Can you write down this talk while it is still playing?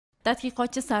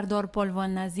Tadqiqotchi Sardor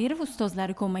Polvon Nazirov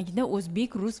ustozlari ko'magida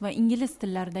o'zbek, rus va ingliz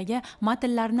tillaridagi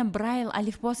matnlarni Braille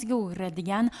alifbosiga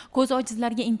o'giradigan, ko'z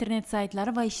ojizlarga internet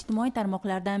saytlari va ijtimoiy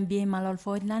tarmoqlardan bemalol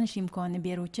foydalanish imkonini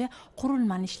beruvchi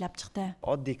qurilmani ishlab chiqdi.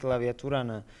 Oddiy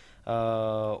klaviaturani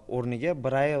o'rniga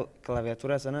Braille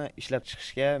klaviaturasini ishlab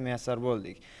chiqishga muvaffaq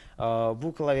bo'ldik.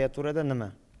 Bu klaviaturada nima?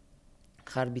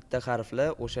 Har bitta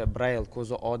harflar o'sha Braille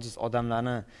ko'zi ojiz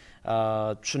odamlarni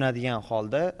tushunadigan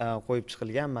holda qo'yib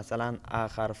chiqilgan, masalan A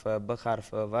harfi, B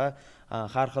harfi va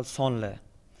har xil sonlar.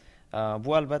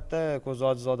 Bu albatta ko'zi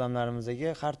ojiz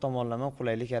odamlarimizga har tomonlama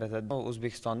qulaylik yaratadi.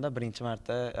 O'zbekistonda birinchi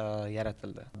marta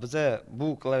yaratildi. Biz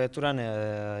bu klaviaturani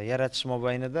yaratish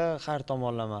mobaynida har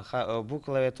tomonlama bu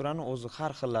klaviaturani o'zi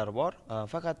har xillari bor.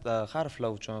 Faqat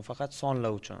harflar uchun, faqat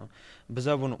sonlar uchun. Biz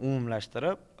buni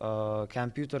umumlashtirib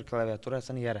kompyuter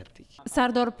klaviaturasini yaratdik.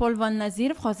 Sardor Polvon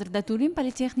Nazirov hozirda Turin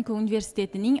Politexnika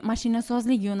universitetining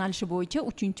mashinasozlik yo'nalishi bo'yicha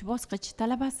 3-bosqich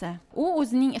talabasi. U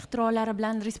o'zining ixtirolari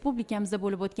bilan respublikamizda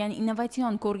bo'lib o'tgan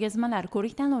innovatsion ko'rgazmalar,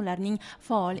 ko'rik-tanlovlarning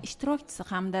faol ishtirokchisi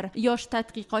hamdir. Yosh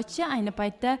tadqiqotchi ayni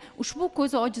paytda ushbu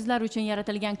ko'zi ojizlar uchun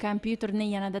yaratilgan kompyuterni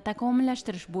yanada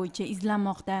takomillashtirish bo'yicha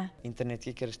izlanmoqda.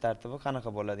 Internetga kirish tartibi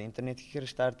qanaqa bo'ladi? Internetga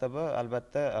kirish tartibi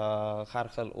albatta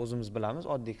har xil o'zimiz bilamiz,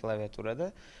 oddiy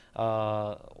klaviaturada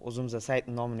o'zimizga sayt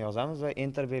nomini yozamiz va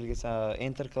enter belgisi,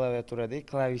 enter klaviaturadagi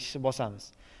klavishni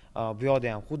bosamiz. Bu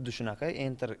yerda ham xuddi shunaqa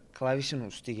enter klavishining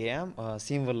ustiga ham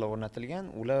simvollar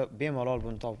o'rnatilgan, ular bemalol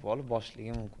buni topib olib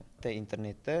bosishligi mumkin.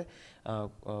 Internetda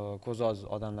ko'z ojiz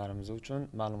odamlarimiz uchun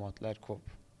ma'lumotlar ko'p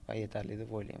va yetarli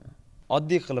deb o'ylayman.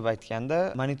 Oddiy qilib aytganda,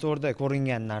 monitorda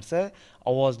ko'ringan narsa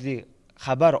ovozli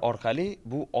xabar orqali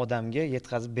bu odamga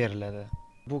yetkazib beriladi.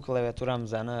 Bu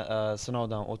klaviaturamizni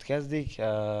sinovdan o'tkazdik.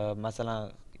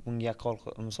 Masalan, bunga yaqqol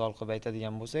misol qilib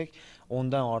aytadigan bo'lsak, 10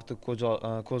 dan ortiq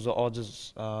ko'zi ojiz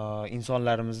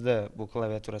insonlarimizda bu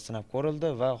klaviatura sinab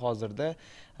ko'rildi va hozirda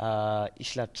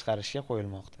ishlab chiqarishga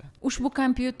qo'yilmoqda. Ushbu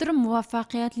kompyuter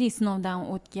muvaffaqiyatli sinovdan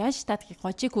o'tgach,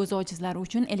 tadqiqotchi ko'zi ojizlar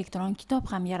uchun elektron kitob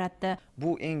ham yaratdi.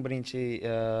 Bu eng birinchi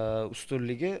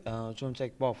ustunligi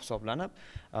cho'mchakbop hisoblanib,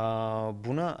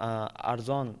 buni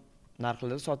arzon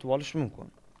narxlarda sotib olish mumkin.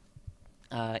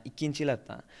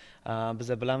 Ikkinchilardan biz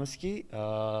bilamizki,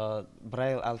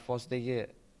 Braille alifbosidagi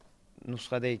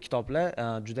nusxadagi kitoblar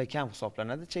juda kam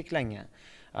hisoblanadi, cheklangan.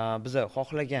 Biz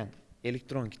xohlagan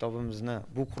elektron kitobimizni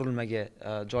bu qurilmaga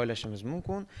joylashimiz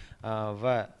mumkin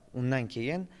va undan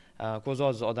keyin ko'z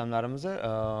ojiz odamlarimiz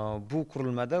bu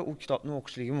qurilmada u kitobni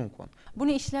o'qishligi mumkin.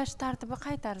 Buni ishlash tartibi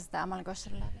qay tarzda amalga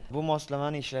oshiriladi? Bu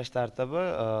moslamani ishlash tartibi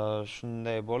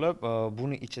shunday bo'lib,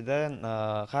 buni ichidan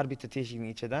har bitta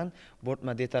teshikning ichidan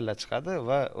bo'rtma detallar chiqadi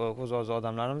va ko'z ojiz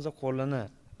odamlarimiz qo'lini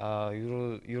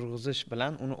yurg'izish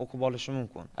bilan uni o'qib olishi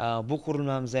mumkin. Bu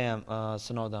qurilmamiz ham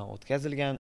sinovdan o'tkazilgan.